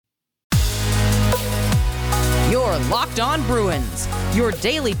Locked On Bruins, your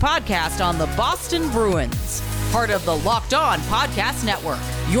daily podcast on the Boston Bruins. Part of the Locked On Podcast Network,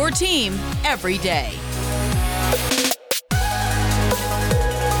 your team every day.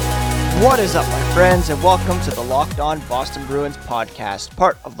 What is up, my friends, and welcome to the Locked On Boston Bruins podcast,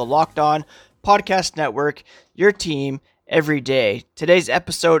 part of the Locked On Podcast Network, your team every day. Today's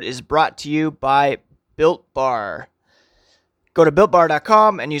episode is brought to you by Built Bar. Go to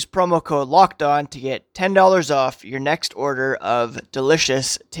BuiltBar.com and use promo code LOCKEDON to get $10 off your next order of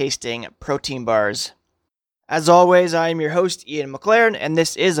delicious tasting protein bars. As always, I am your host, Ian McLaren, and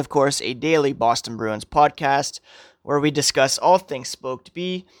this is, of course, a daily Boston Bruins podcast where we discuss all things Spoke to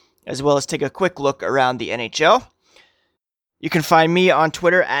Be, as well as take a quick look around the NHL. You can find me on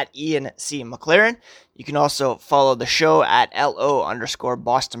Twitter at Ian C. McLaren. You can also follow the show at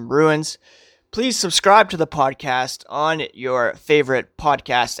LO_Boston Bruins. Please subscribe to the podcast on your favorite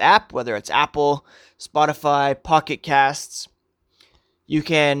podcast app, whether it's Apple, Spotify, Pocket Casts. You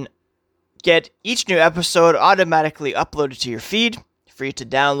can get each new episode automatically uploaded to your feed for you to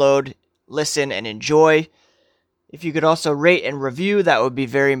download, listen, and enjoy. If you could also rate and review, that would be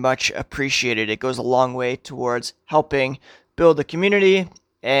very much appreciated. It goes a long way towards helping build the community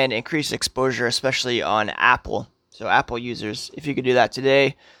and increase exposure, especially on Apple. So Apple users, if you could do that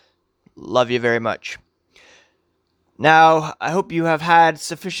today, love you very much. Now, I hope you have had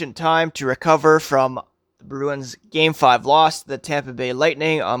sufficient time to recover from the Bruins' Game 5 loss to the Tampa Bay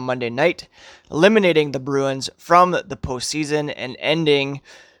Lightning on Monday night, eliminating the Bruins from the postseason and ending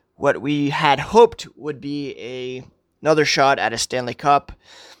what we had hoped would be another shot at a Stanley Cup.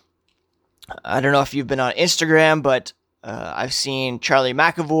 I don't know if you've been on Instagram, but I've seen Charlie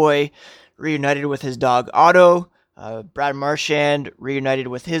McAvoy reunited with his dog Otto, Brad Marchand reunited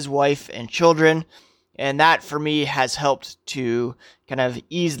with his wife and children, and that for me has helped to kind of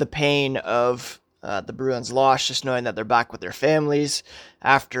ease the pain of the Bruins' loss, just knowing that they're back with their families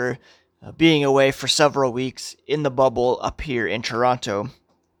after being away for several weeks in the bubble up here in Toronto.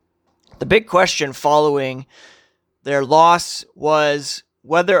 The big question following their loss was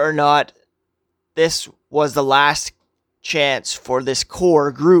whether or not this was the last chance for this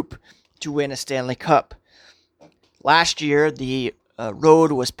core group to win a Stanley Cup. Last year, the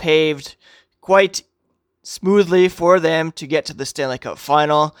road was paved quite smoothly for them to get to the Stanley Cup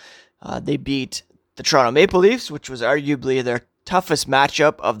final. They beat the Toronto Maple Leafs, which was arguably their toughest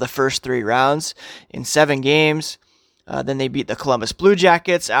matchup of the first 3 rounds, in 7 games. Then they beat the Columbus Blue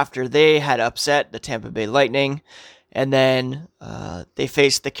Jackets after they had upset the Tampa Bay Lightning. And then they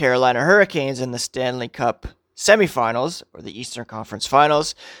faced the Carolina Hurricanes in the Stanley Cup semifinals, or the Eastern Conference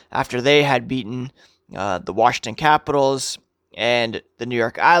Finals, after they had beaten the Washington Capitals and the New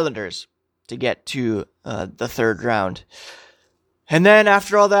York Islanders to get to the third round. And then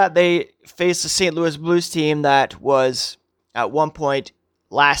after all that, they faced the St. Louis Blues team that was at one point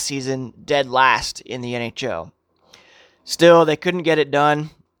last season dead last in the NHL. Still, they couldn't get it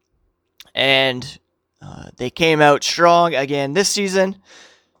done, and they came out strong again this season,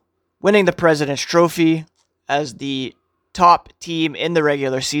 winning the President's Trophy as the top team in the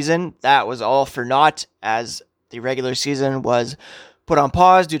regular season. That was all for naught, as the regular season was put on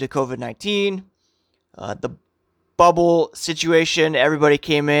pause due to COVID-19. The bubble situation, everybody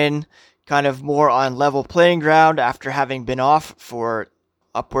came in kind of more on level playing ground after having been off for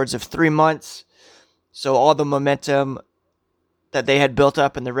upwards of 3 months. So all the momentum that they had built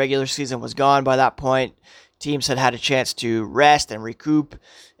up in the regular season was gone by that point. Teams had had a chance to rest and recoup.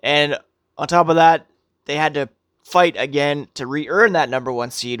 And on top of that, they had to fight again to re-earn that number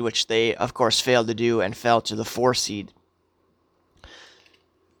 1 seed, which they, of course, failed to do and fell to the 4 seed.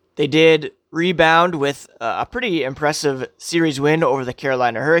 They did rebound with a pretty impressive series win over the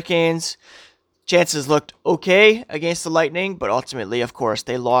Carolina Hurricanes. Chances looked okay against the Lightning, but ultimately, of course,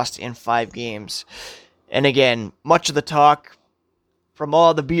 they lost in 5 games. And again, much of the talk from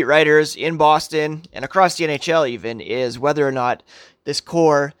all the beat writers in Boston and across the NHL even is whether or not this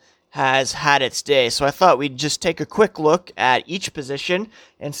core has had its day. So I thought we'd just take a quick look at each position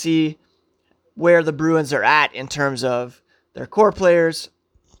and see where the Bruins are at in terms of their core players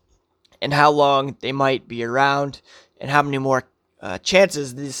and how long they might be around and how many more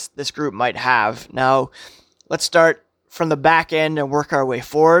chances this group might have. Now, let's start from the back end and work our way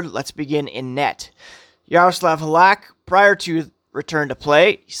forward. Let's begin in net. Yaroslav Halak, prior to return to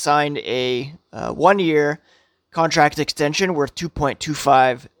play, he signed a 1-year contract extension worth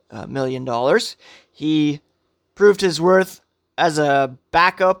 $2.25 million. He proved his worth as a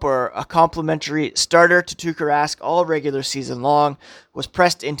backup or a complimentary starter to Tuukka Rask all regular season long, was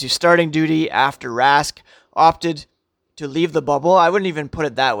pressed into starting duty after Rask opted to leave the bubble. I wouldn't even put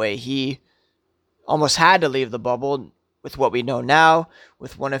it that way. He almost had to leave the bubble with what we know now,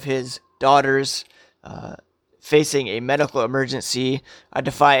 with one of his daughters facing a medical emergency. I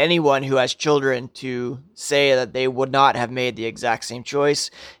defy anyone who has children to say that they would not have made the exact same choice.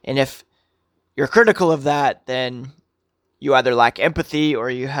 And if you're critical of that, then you either lack empathy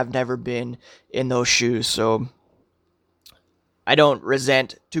or you have never been in those shoes. So I don't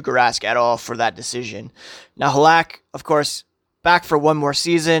resent Tuukka Rask at all for that decision. Now, Halak, of course, back for one more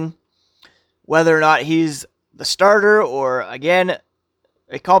season. Whether or not he's the starter or, again,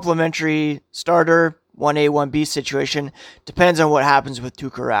 a complimentary starter, 1A, 1B situation, depends on what happens with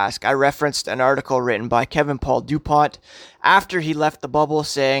Tuukka Rask. I referenced an article written by Kevin Paul Dupont after he left the bubble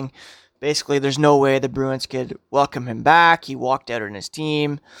saying, basically, there's no way the Bruins could welcome him back. He walked out on his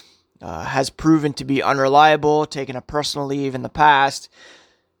team, has proven to be unreliable, taken a personal leave in the past,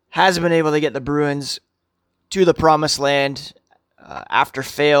 hasn't been able to get the Bruins to the promised land after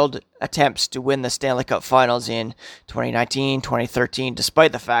failed attempts to win the Stanley Cup Finals in 2019, 2013,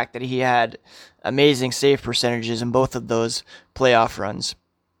 despite the fact that he had amazing save percentages in both of those playoff runs.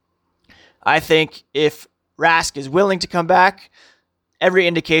 I think if Rask is willing to come back, every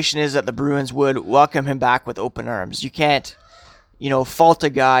indication is that the Bruins would welcome him back with open arms. You can't, fault a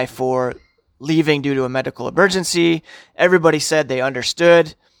guy for leaving due to a medical emergency. Everybody said they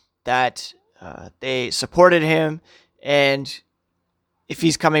understood, that they supported him, and if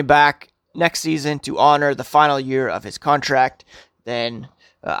he's coming back next season to honor the final year of his contract, then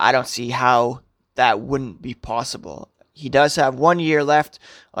I don't see how that wouldn't be possible. He does have 1 year left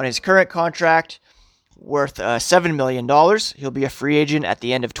on his current contract, worth $7 million. He'll be a free agent at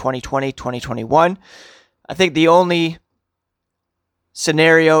the end of 2020, 2021. I think the only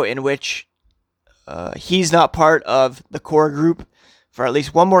scenario in which he's not part of the core group for at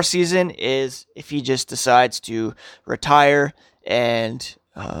least one more season is if he just decides to retire and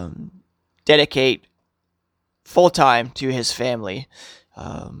dedicate full-time to his family.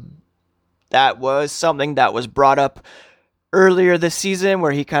 That was something that was brought up earlier this season,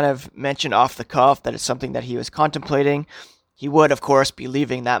 where he kind of mentioned off the cuff that it's something that he was contemplating. He would, of course, be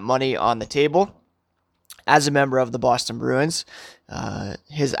leaving that money on the table as a member of the Boston Bruins.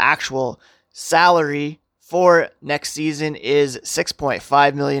 His actual salary for next season is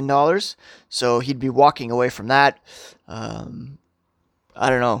 $6.5 million, so he'd be walking away from that. I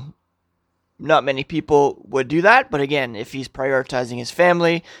don't know. Not many people would do that, but again, if he's prioritizing his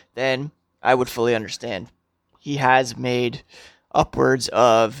family, then I would fully understand. He has made upwards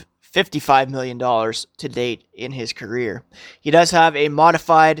of $55 million to date in his career. He does have a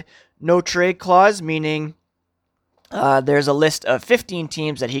modified no-trade clause, meaning there's a list of 15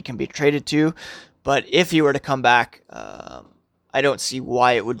 teams that he can be traded to, but if he were to come back, I don't see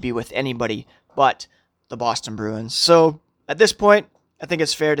why it would be with anybody but the Boston Bruins. So at this point, I think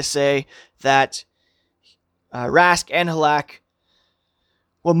it's fair to say that Rask and Halak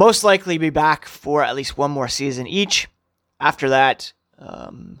will most likely be back for at least one more season each. After that,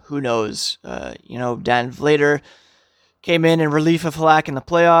 who knows? Dan Vlader came in relief of Halak in the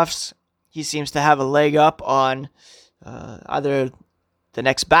playoffs. He seems to have a leg up on either the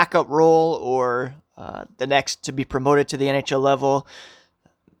next backup role or the next to be promoted to the NHL level.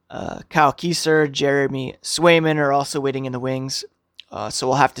 Kyle Kieser, Jeremy Swayman are also waiting in the wings. So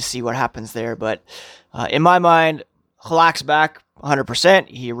we'll have to see what happens there. But in my mind, Halak's back 100%.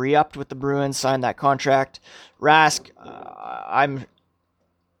 He re-upped with the Bruins, signed that contract. Rask, I'm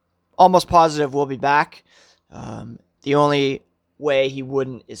almost positive will be back. The only way he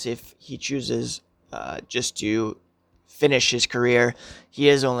wouldn't is if he chooses just to finish his career. He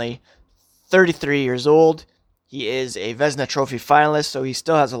is only 33 years old. He is a Vezina Trophy finalist, so he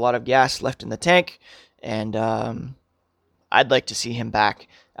still has a lot of gas left in the tank. And I'd like to see him back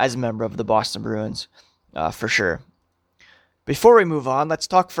as a member of the Boston Bruins for sure. Before we move on, let's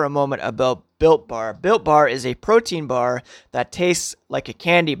talk for a moment about Built Bar. Built Bar is a protein bar that tastes like a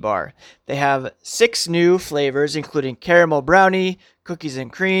candy bar. They have 6 new flavors, including caramel brownie, cookies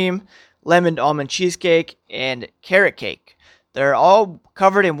and cream, lemon almond cheesecake, and carrot cake. They're all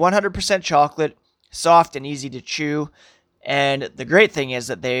covered in 100% chocolate, soft and easy to chew. And the great thing is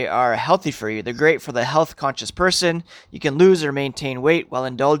that they are healthy for you. They're great for the health-conscious person. You can lose or maintain weight while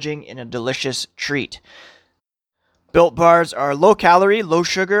indulging in a delicious treat. Built Bars are low-calorie,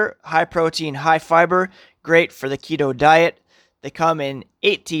 low-sugar, high-protein, high-fiber, great for the keto diet. They come in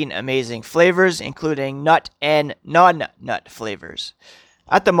 18 amazing flavors, including nut and non-nut flavors.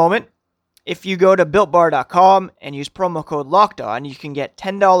 At the moment, if you go to BuiltBar.com and use promo code LOCKEDON, you can get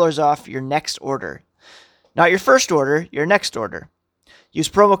 $10 off your next order. Not your first order, your next order. Use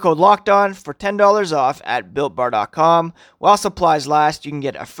promo code LOCKEDON for $10 off at BuiltBar.com. While supplies last, you can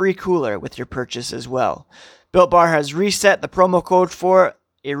get a free cooler with your purchase as well. Built Bar has reset the promo code for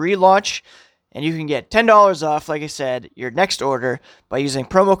a relaunch, and you can get $10 off, like I said, your next order by using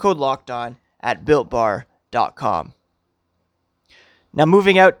promo code LOCKEDON at BuiltBar.com. Now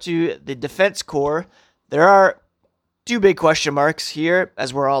moving out to the defense core, there are two big question marks here,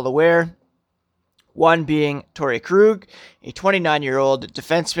 as we're all aware. One being Torrey Krug, a 29-year-old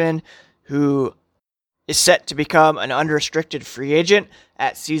defenseman who is set to become an unrestricted free agent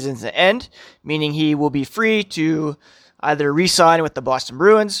at season's end, meaning he will be free to either re-sign with the Boston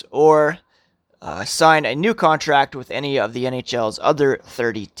Bruins or sign a new contract with any of the NHL's other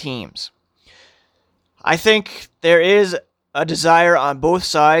 30 teams. I think there is a desire on both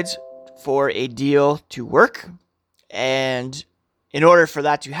sides for a deal to work, and in order for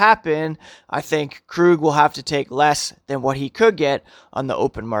that to happen, I think Krug will have to take less than what he could get on the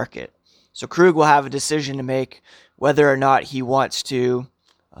open market. So Krug will have a decision to make whether or not he wants to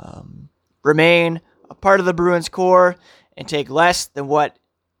remain a part of the Bruins core and take less than what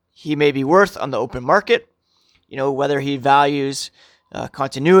he may be worth on the open market. You know, whether he values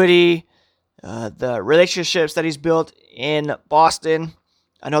continuity, the relationships that he's built in Boston,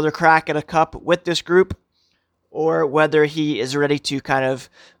 another crack at a cup with this group, or whether he is ready to kind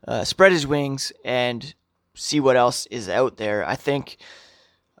of spread his wings and see what else is out there. I think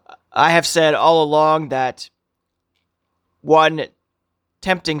I have said all along that one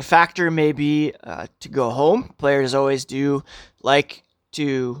tempting factor may be to go home. Players always do like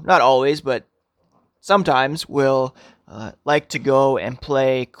to, not always, but sometimes will like to go and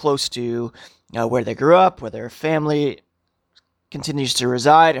play close to where they grew up, where their family continues to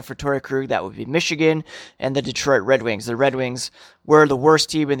reside, and for Torrey Krug, that would be Michigan and the Detroit Red Wings. The Red Wings were the worst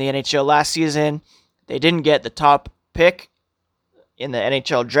team in the NHL last season. They didn't get the top pick in the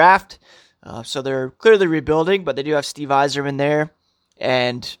NHL draft, so they're clearly rebuilding, but they do have Steve Yzerman there,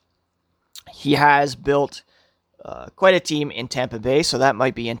 and he has built quite a team in Tampa Bay, so that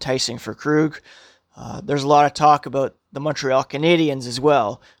might be enticing for Krug. There's a lot of talk about the Montreal Canadiens as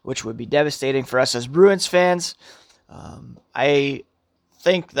well, which would be devastating for us as Bruins fans. I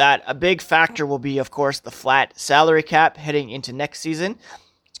think that a big factor will be, of course, the flat salary cap heading into next season.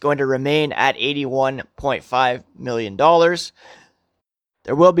 It's going to remain at $81.5 million.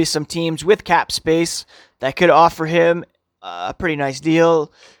 There will be some teams with cap space that could offer him a pretty nice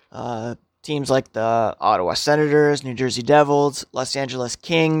deal. Teams like the Ottawa Senators, New Jersey Devils, Los Angeles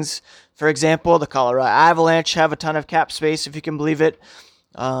Kings, for example. The Colorado Avalanche have a ton of cap space, if you can believe it.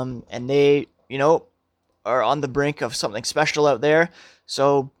 And they, are on the brink of something special out there.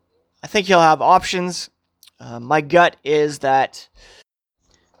 So I think he'll have options. My gut is that,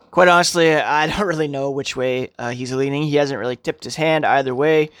 quite honestly, I don't really know which way he's leaning. He hasn't really tipped his hand either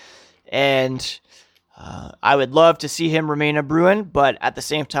way. And I would love to see him remain a Bruin, but at the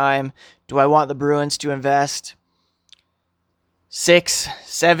same time, do I want the Bruins to invest $6,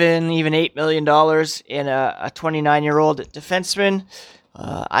 $7, even $8 million in a 29-year-old defenseman?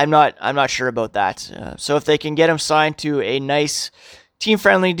 I'm not sure about that. So if they can get him signed to a nice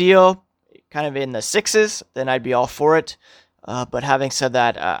team-friendly deal, kind of in the sixes, then I'd be all for it. But having said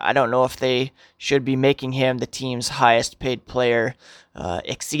that, I don't know if they should be making him the team's highest-paid player,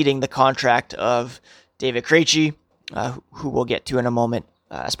 exceeding the contract of David Krejci, who we'll get to in a moment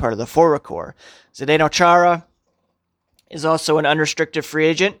as part of the forward core. Zdeno Chara is also an unrestricted free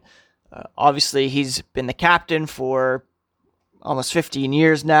agent. Obviously, he's been the captain for almost 15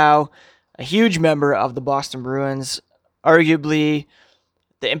 years now, a huge member of the Boston Bruins, arguably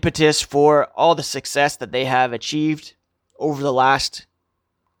the impetus for all the success that they have achieved over the last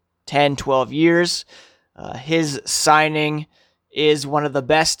 10, 12 years. His signing is one of the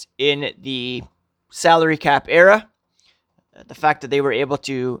best in the salary cap era. The fact that they were able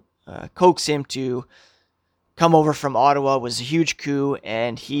to coax him to come over from Ottawa was a huge coup,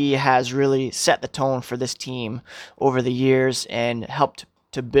 and he has really set the tone for this team over the years and helped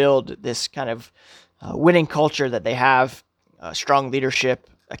to build this kind of winning culture that they have, strong leadership,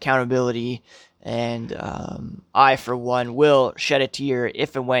 accountability, and I, for one, will shed a tear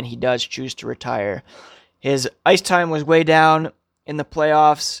if and when he does choose to retire. His ice time was way down in the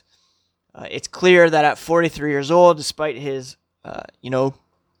playoffs. It's clear that at 43 years old, despite his,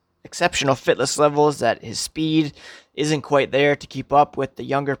 exceptional fitness levels, that his speed isn't quite there to keep up with the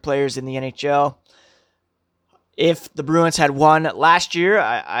younger players in the NHL. If the Bruins had won last year,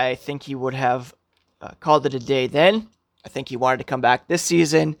 I think he would have called it a day then. I think he wanted to come back this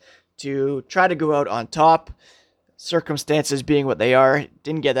season to try to go out on top. Circumstances being what they are,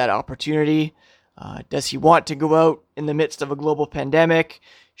 didn't get that opportunity. Does he want to go out in the midst of a global pandemic,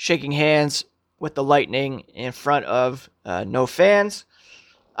 shaking hands with the Lightning in front of no fans?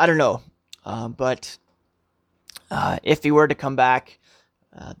 I don't know. But if he were to come back,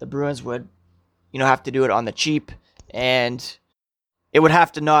 the Bruins would, have to do it on the cheap, and it would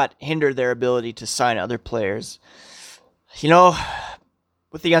have to not hinder their ability to sign other players.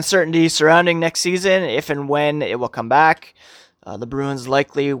 With the uncertainty surrounding next season, if and when it will come back, the Bruins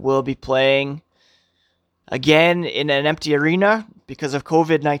likely will be playing again in an empty arena because of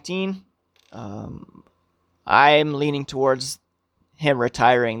COVID-19. I'm leaning towards him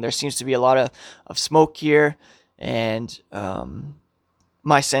retiring. There seems to be a lot of smoke here, and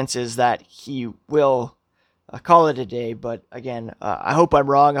my sense is that he will call it a day. But again, I hope I'm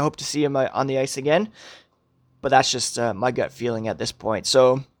wrong. I hope to see him on the ice again, but that's just my gut feeling at this point.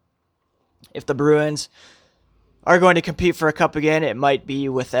 So if the Bruins are going to compete for a cup again, it might be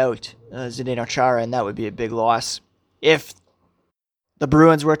without Zdeno Chara, and that would be a big loss. If the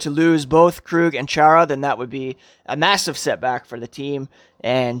Bruins were to lose both Krug and Chara, then that would be a massive setback for the team,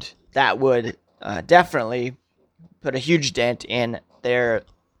 and that would definitely put a huge dent in their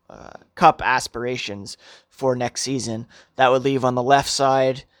cup aspirations for next season. That would leave on the left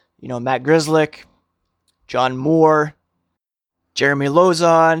side, Matt Grzelcyk, John Moore, Jeremy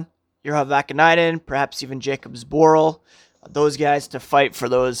Lauzon, Urho Vakanainen, perhaps even Jacob Zboril. Those guys to fight for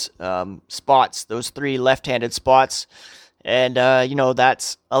those spots, those 3 left-handed spots. And,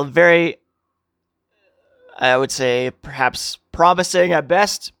 that's a very, I would say, perhaps promising at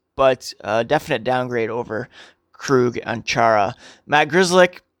best, but a definite downgrade over Krug and Chara. Matt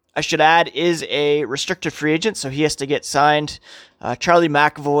Grzelcyk, I should add, is a restricted free agent, so he has to get signed. Charlie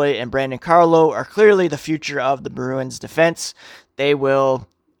McAvoy and Brandon Carlo are clearly the future of the Bruins defense. They will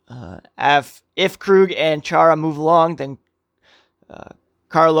have, if Krug and Chara move along, then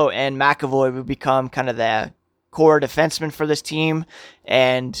Carlo and McAvoy will become kind of the core defenseman for this team.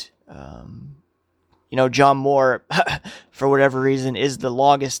 And, John Moore, for whatever reason, is the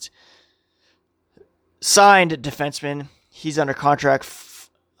longest signed defenseman. He's under contract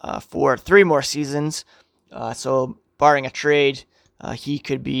for 3 more seasons. So barring a trade, he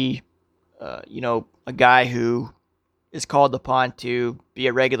could be, a guy who is called upon to be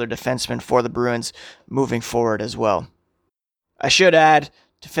a regular defenseman for the Bruins moving forward as well. I should add,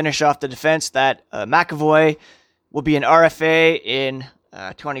 to finish off the defense, that McAvoy will be an RFA in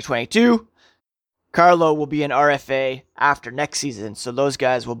 2022. Carlo will be an RFA after next season, so those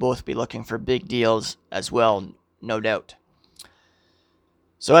guys will both be looking for big deals as well, no doubt.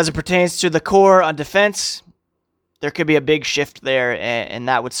 So as it pertains to the core on defense, there could be a big shift there, and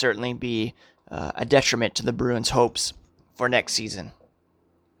that would certainly be a detriment to the Bruins' hopes for next season.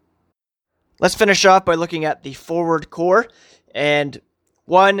 Let's finish off by looking at the forward core, and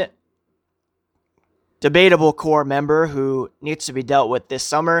one debatable core member who needs to be dealt with this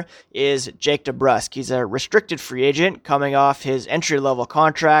summer is Jake DeBrusk. He's a restricted free agent coming off his entry-level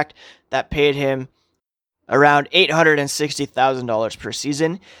contract that paid him around $860,000 per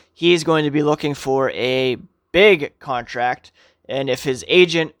season. He's going to be looking for a big contract, and if his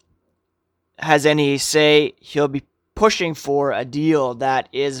agent has any say, he'll be pushing for a deal that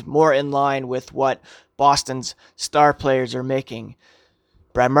is more in line with what Boston's star players are making.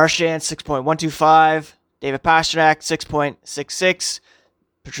 Brad Marchand, 6.125. David Pastrnak, 6.66.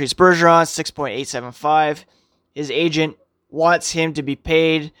 Patrice Bergeron, 6.875. His agent wants him to be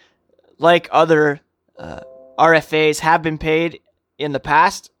paid like other RFAs have been paid in the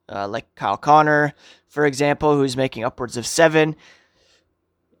past, like Kyle Connor, for example, who's making upwards of 7.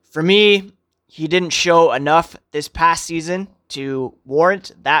 For me, he didn't show enough this past season to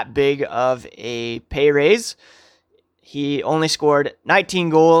warrant that big of a pay raise. He only scored 19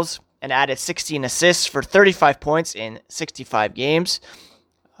 goals and added 16 assists for 35 points in 65 games.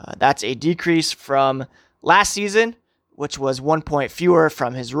 That's a decrease from last season, which was 1 point fewer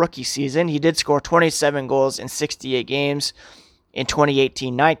from his rookie season. He did score 27 goals in 68 games in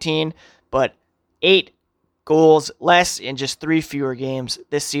 2018-19, but 8 goals less in just 3 fewer games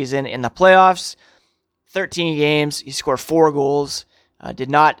this season. In the playoffs, 13 games, he scored 4 goals, did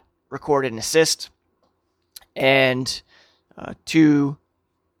not record an assist. And to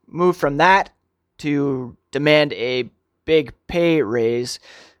move from that to demand a big pay raise,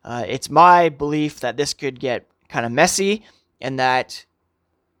 it's my belief that this could get kind of messy and that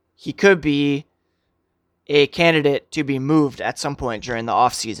he could be a candidate to be moved at some point during the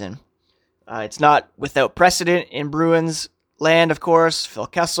offseason. It's not without precedent in Bruins land, of course. Phil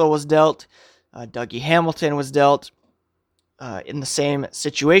Kessel was dealt. Dougie Hamilton was dealt in the same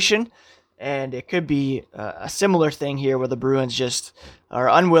situation. And it could be a similar thing here where the Bruins just are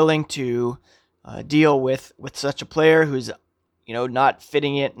unwilling to deal with such a player who's, not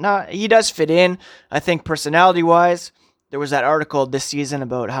fitting in. He does fit in, I think, personality-wise. There was that article this season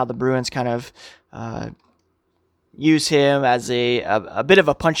about how the Bruins kind of use him as a bit of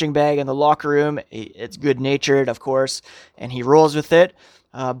a punching bag in the locker room. It's good-natured, of course, and he rolls with it.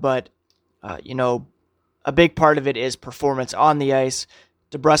 But a big part of it is performance on the ice.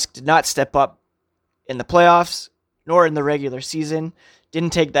 DeBrusk did not step up in the playoffs, nor in the regular season.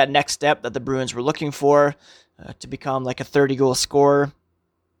 Didn't take that next step that the Bruins were looking for to become like a 30-goal scorer.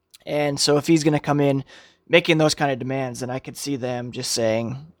 And so if he's going to come in making those kind of demands, then I could see them just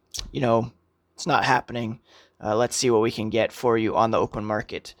saying, it's not happening. Let's see what we can get for you on the open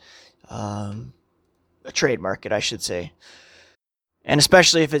market. A trade market, I should say. And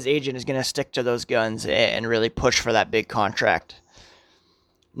especially if his agent is going to stick to those guns and really push for that big contract.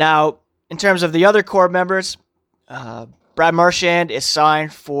 Now, in terms of the other core members, Brad Marchand is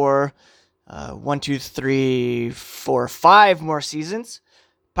signed for 5 more seasons.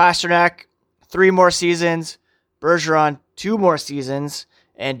 Pastrnak, 3 more seasons. Bergeron, 2 more seasons.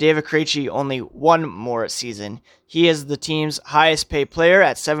 And David Krejci, only 1 more season. He is the team's highest paid player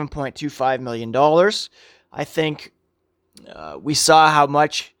at $7.25 million. I think we saw how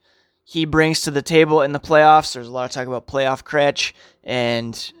much he brings to the table in the playoffs. There's a lot of talk about playoff Krejci,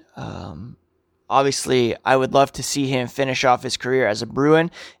 and obviously I would love to see him finish off his career as a Bruin.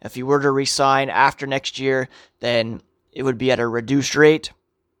 If he were to re-sign after next year, then it would be at a reduced rate.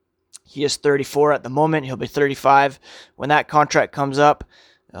 He is 34 at the moment. He'll be 35 when that contract comes up.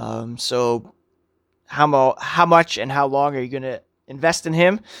 So how much and how long are you going to invest in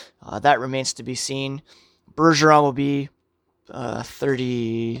him? That remains to be seen. Bergeron will be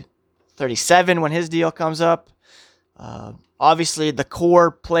 37 when his deal comes up. Obviously, the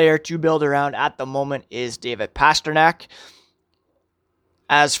core player to build around at the moment is David Pastrnak.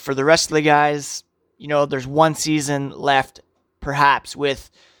 As for the rest of the guys, there's 1 season left, perhaps,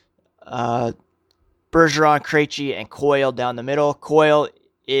 with Bergeron, Krejci, and Coyle down the middle. Coyle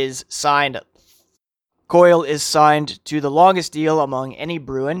is signed to the longest deal among any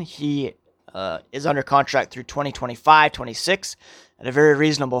Bruin. He is under contract through 2025-26 at a very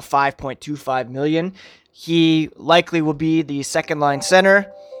reasonable $5.25 million. He likely will be the second-line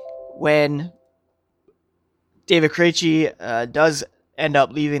center when David Krejci does end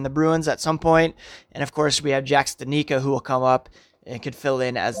up leaving the Bruins at some point. And, of course, we have Jack Studnicka, who will come up and could fill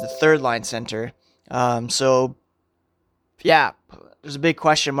in as the third-line center. So, yeah, there's a big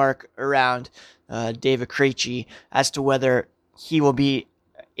question mark around David Krejci as to whether he will be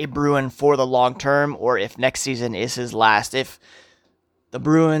a Bruin for the long term or if next season is his last. If the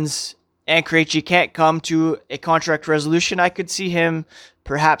Bruins and Krejci can't come to a contract resolution, I could see him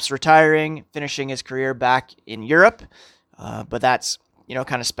perhaps retiring, finishing his career back in Europe. But that's,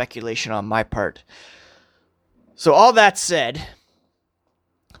 kind of speculation on my part. So all that said,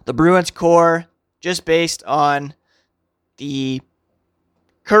 the Bruins core, just based on the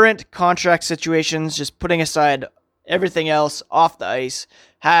current contract situations, just putting aside everything else off the ice,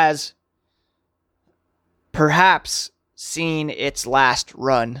 has perhaps seen its last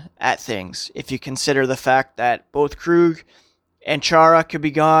run at things. If you consider the fact that both Krug and Chara could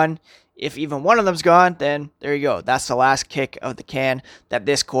be gone, if even one of them's gone, then there you go. That's the last kick of the can that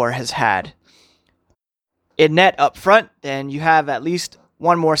this core has had. In net up front, then you have at least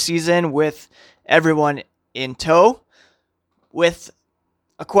 1 more season with everyone in tow, with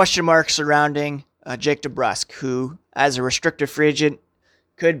a question mark surrounding Jake DeBrusk, who, as a restricted free agent,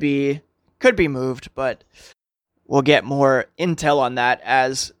 could be moved, but we'll get more intel on that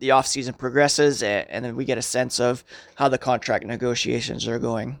as the offseason progresses, and then we get a sense of how the contract negotiations are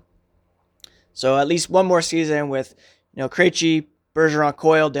going. So at least 1 more season with, Krejci, Bergeron,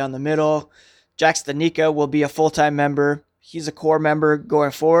 Coyle down the middle. Jack Studnicka will be a full-time member. He's a core member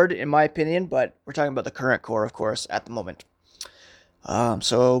going forward, in my opinion, but we're talking about the current core, of course, at the moment.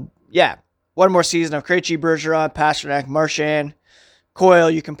 So, yeah, 1 more season of Krejci, Bergeron, Pastrnak, Marchand. Coyle,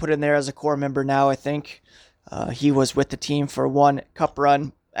 you can put in there as a core member now, I think. He was with the team for 1 cup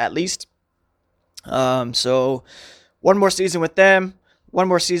run, at least. So, 1 more season with them. 1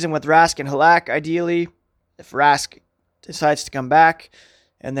 more season with Rask and Halak, ideally, if Rask decides to come back.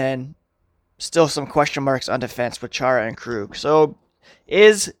 And then still some question marks on defense with Chara and Krug. So,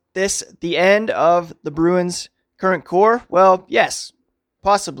 is this the end of the Bruins' current core? Well, yes,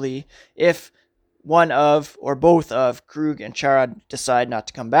 possibly, if one of or both of Krug and Chara decide not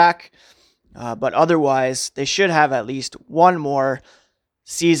to come back. But otherwise, they should have at least 1 more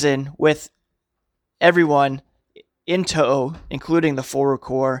season with everyone in tow, including the forward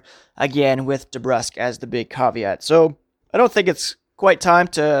core, again with DeBrusk as the big caveat. So I don't think it's quite time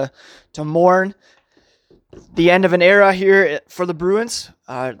to mourn the end of an era here for the Bruins.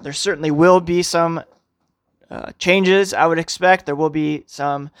 There certainly will be some changes, I would expect. There will be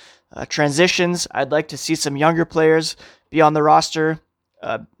some transitions. I'd like to see some younger players be on the roster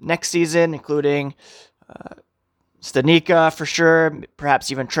next season, including Stanika for sure, perhaps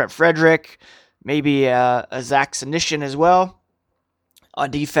even Trent Frederick, maybe a Zach Senyshyn as well. On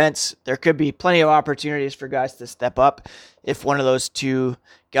defense, there could be plenty of opportunities for guys to step up if one of those two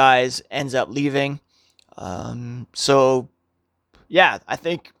guys ends up leaving. I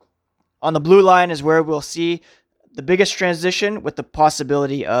think on the blue line is where we'll see the biggest transition, with the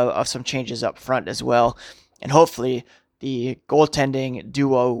possibility of some changes up front as well. And hopefully the goaltending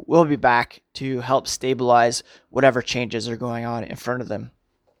duo will be back to help stabilize whatever changes are going on in front of them.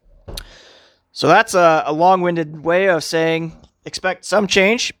 So that's a long-winded way of saying expect some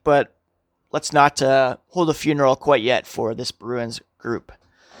change, but let's not hold a funeral quite yet for this Bruins group.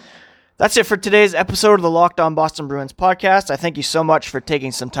 That's it for today's episode of the Locked On Boston Bruins podcast. I thank you so much for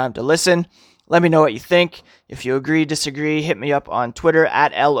taking some time to listen. Let me know what you think. If you agree, disagree, hit me up on Twitter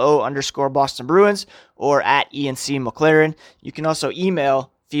at @LO_Boston Bruins or at ENC McLaren. You can also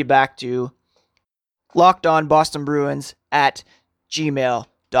email feedback to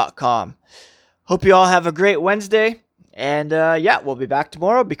lockedonbostonbruins@gmail.com. Hope you all have a great Wednesday. And we'll be back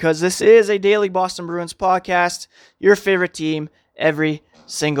tomorrow because this is a daily Boston Bruins podcast, your favorite team every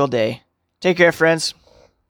single day. Take care, friends.